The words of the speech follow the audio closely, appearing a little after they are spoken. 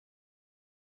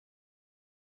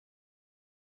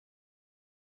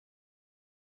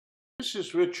This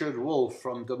is Richard Wolff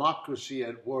from Democracy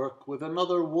at Work with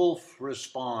another Wolff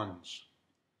Responds.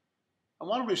 I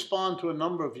want to respond to a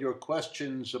number of your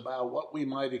questions about what we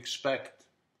might expect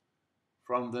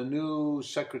from the new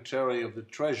Secretary of the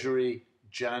Treasury,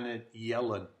 Janet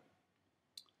Yellen.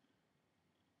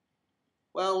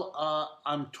 Well,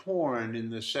 I'm torn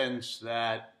in the sense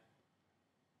that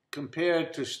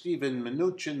compared to Steven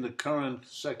Mnuchin, the current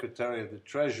Secretary of the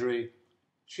Treasury,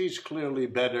 she's clearly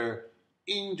better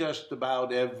in just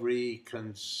about every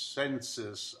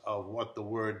consensus of what the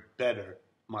word better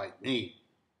might mean.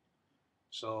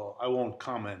 So I won't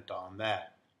comment on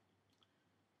that.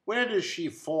 Where does she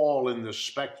fall in the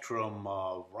spectrum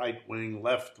of right-wing,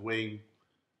 left-wing,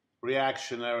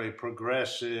 reactionary,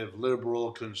 progressive,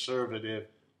 liberal, conservative?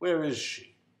 Where is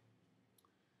she?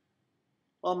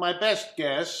 Well, my best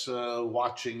guess,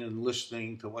 watching and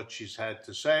listening to what she's had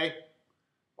to say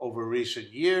over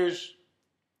recent years,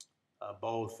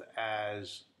 both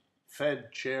as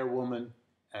Fed chairwoman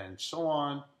and so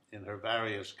on, in her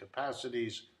various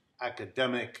capacities,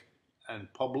 academic and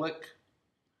public,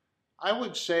 I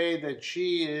would say that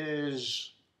she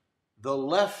is the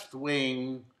left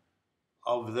wing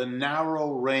of the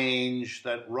narrow range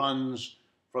that runs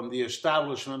from the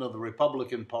establishment of the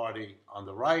Republican Party on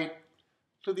the right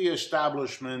to the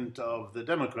establishment of the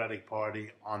Democratic Party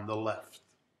on the left.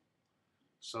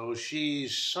 So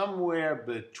she's somewhere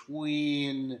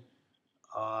between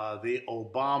the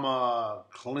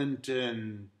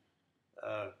Obama-Clinton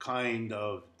kind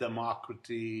of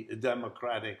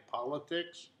democratic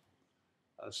politics,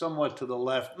 somewhat to the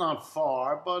left, not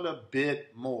far, but a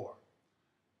bit more.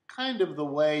 Kind of the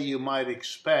way you might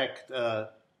expect an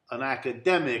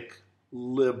academic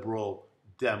liberal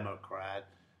Democrat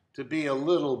to be a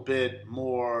little bit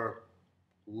more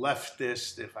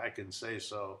leftist, if I can say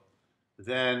so,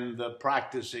 than the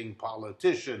practicing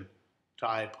politician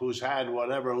type who's had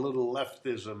whatever little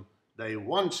leftism they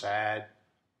once had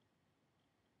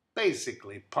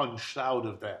basically punched out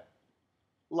of them,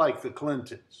 like the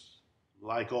Clintons,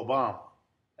 like Obama,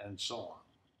 and so on.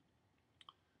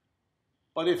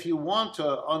 But if you want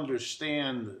to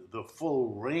understand the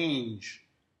full range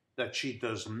that she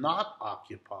does not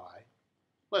occupy,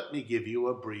 let me give you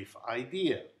a brief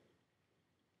idea.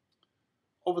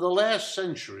 Over the last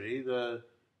century, the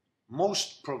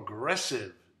most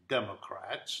progressive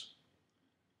Democrats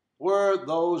were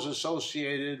those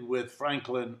associated with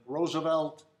Franklin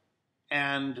Roosevelt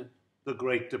and the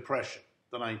Great Depression,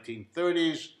 the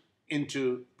 1930s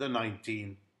into the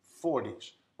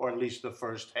 1940s, or at least the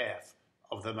first half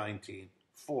of the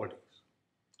 1940s.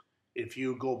 If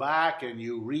you go back and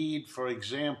you read, for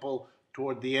example,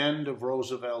 toward the end of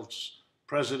Roosevelt's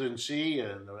presidency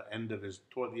and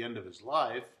toward the end of his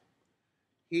life,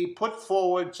 he put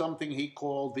forward something he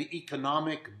called the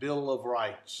Economic Bill of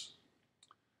Rights.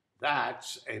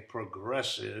 That's a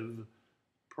progressive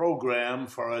program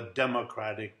for a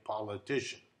Democratic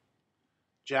politician.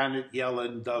 Janet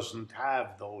Yellen doesn't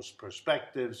have those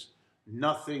perspectives.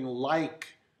 Nothing like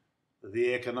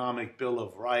the Economic Bill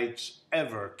of Rights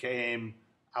ever came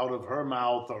out of her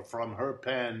mouth or from her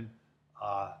pen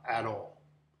at all.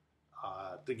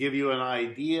 To give you an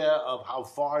idea of how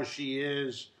far she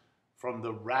is from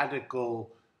the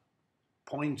radical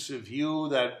points of view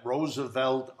that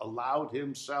Roosevelt allowed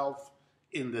himself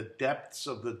in the depths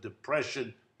of the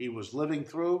depression he was living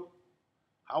through,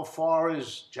 how far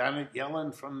is Janet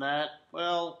Yellen from that?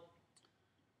 Well,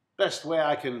 best way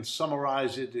I can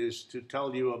summarize it is to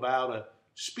tell you about a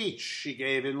speech she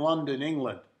gave in London,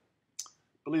 England. I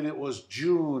believe it was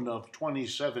June of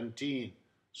 2017,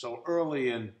 so early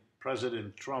in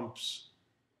President Trump's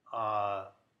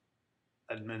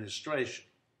administration.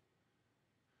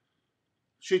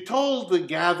 She told the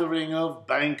gathering of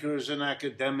bankers and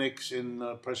academics in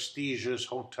a prestigious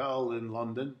hotel in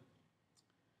London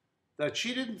that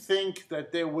she didn't think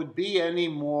that there would be any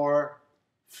more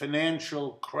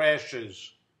financial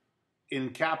crashes in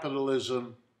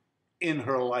capitalism in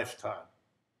her lifetime.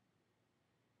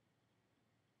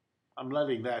 I'm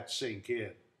letting that sink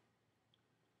in.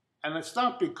 And it's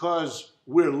not because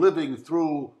we're living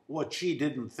through what she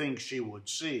didn't think she would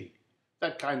see.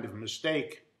 That kind of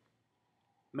mistake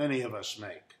many of us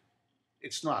make.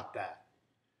 It's not that.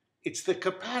 It's the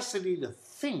capacity to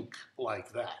think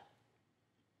like that,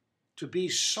 to be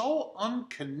so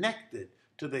unconnected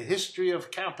to the history of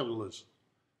capitalism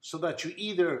so that you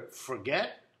either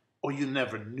forget or you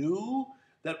never knew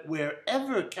that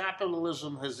wherever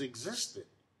capitalism has existed,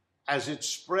 as it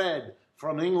spread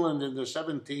from England in the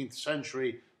 17th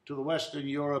century to the Western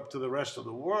Europe to the rest of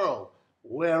the world,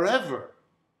 wherever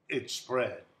it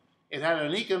spread, it had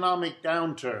an economic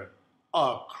downturn,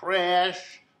 a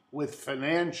crash, with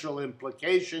financial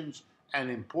implications and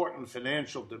important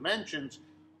financial dimensions,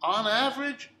 on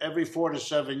average, every 4 to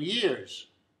 7 years.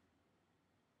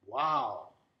 Wow.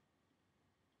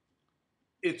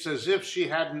 It's as if she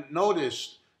hadn't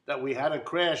noticed that we had a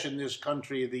crash in this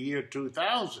country in the year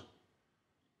 2000.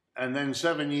 And then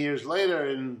 7 years later,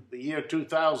 in the year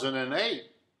 2008,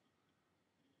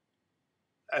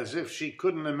 as if she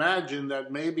couldn't imagine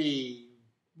that maybe,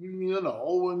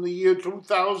 in the year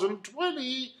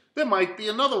 2020, there might be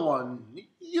another one,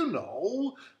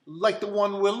 like the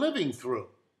one we're living through,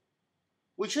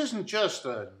 which isn't just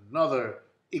another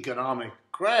economic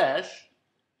crash.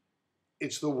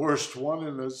 It's the worst one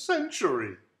in a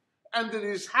century. And it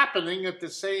is happening at the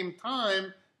same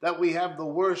time that we have the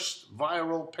worst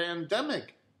viral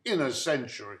pandemic in a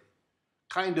century.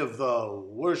 Kind of the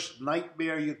worst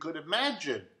nightmare you could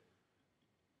imagine.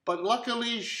 But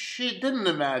luckily, she didn't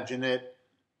imagine it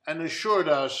and assured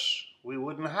us we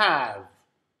wouldn't have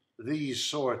these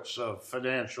sorts of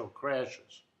financial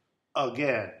crashes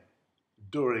again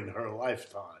during her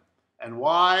lifetime. And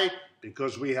why?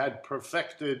 Because we had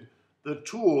perfected the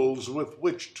tools with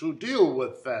which to deal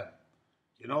with them.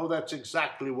 That's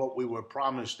exactly what we were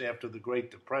promised after the Great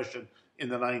Depression in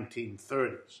the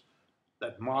 1930s,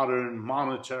 that modern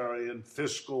monetary and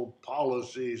fiscal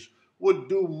policies would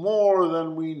do more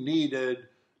than we needed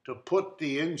to put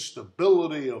the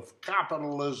instability of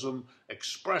capitalism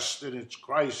expressed in its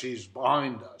crises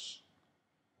behind us.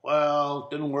 Well,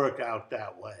 it didn't work out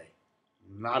that way,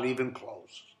 not even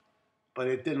close. But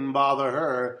it didn't bother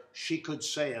her. She could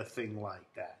say a thing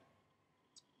like that.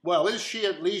 Well, is she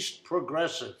at least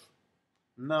progressive?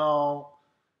 No,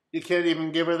 you can't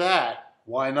even give her that.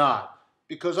 Why not?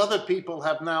 Because other people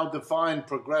have now defined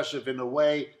progressive in a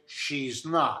way she's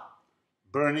not.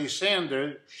 Bernie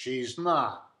Sanders, she's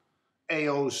not.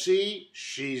 AOC,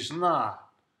 she's not.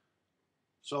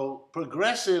 So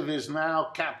progressive is now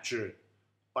captured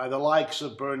by the likes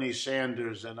of Bernie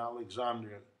Sanders and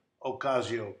Alexandria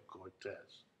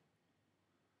Ocasio-Cortez.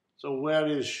 So where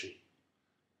is she?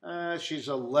 She's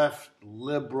a left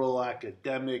liberal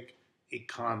academic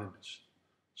economist,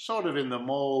 sort of in the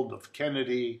mold of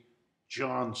Kennedy,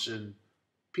 Johnson,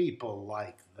 people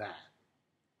like that.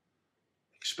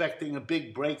 Expecting a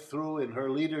big breakthrough in her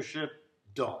leadership?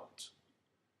 Don't.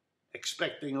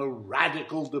 Expecting a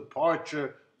radical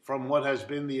departure from what has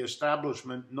been the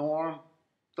establishment norm?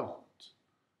 Don't.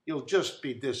 You'll just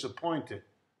be disappointed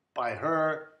by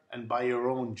her and by your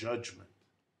own judgment.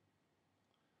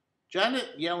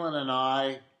 Janet Yellen and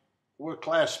I were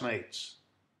classmates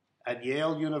at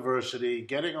Yale University,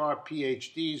 getting our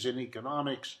PhDs in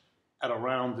economics at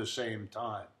around the same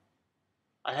time.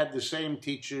 I had the same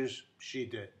teachers she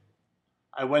did.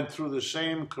 I went through the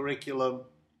same curriculum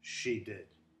she did.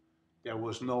 There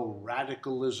was no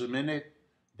radicalism in it.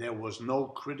 There was no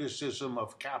criticism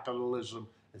of capitalism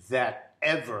that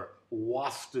ever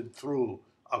wafted through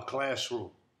a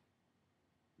classroom.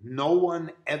 No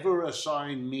one ever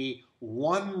assigned me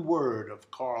one word of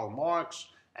Karl Marx,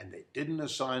 and they didn't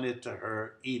assign it to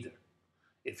her either.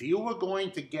 If you were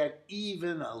going to get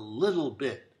even a little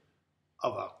bit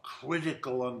of a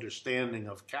critical understanding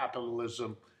of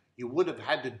capitalism, you would have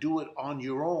had to do it on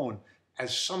your own,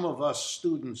 as some of us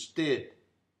students did.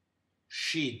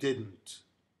 She didn't.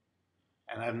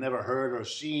 And I've never heard or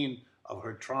seen of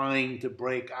her trying to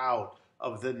break out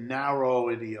of the narrow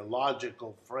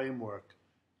ideological framework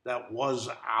that was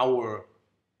our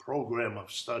program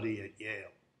of study at Yale.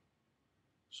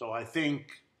 So I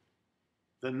think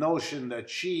the notion that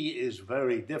she is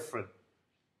very different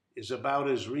is about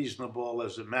as reasonable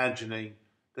as imagining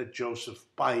that Joseph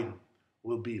Biden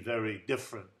will be very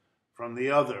different from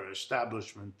the other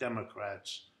establishment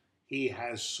Democrats he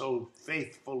has so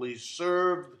faithfully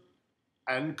served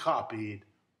and copied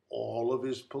all of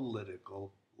his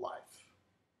political life.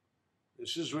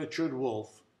 This is Richard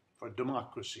Wolff for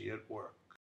Democracy at Work.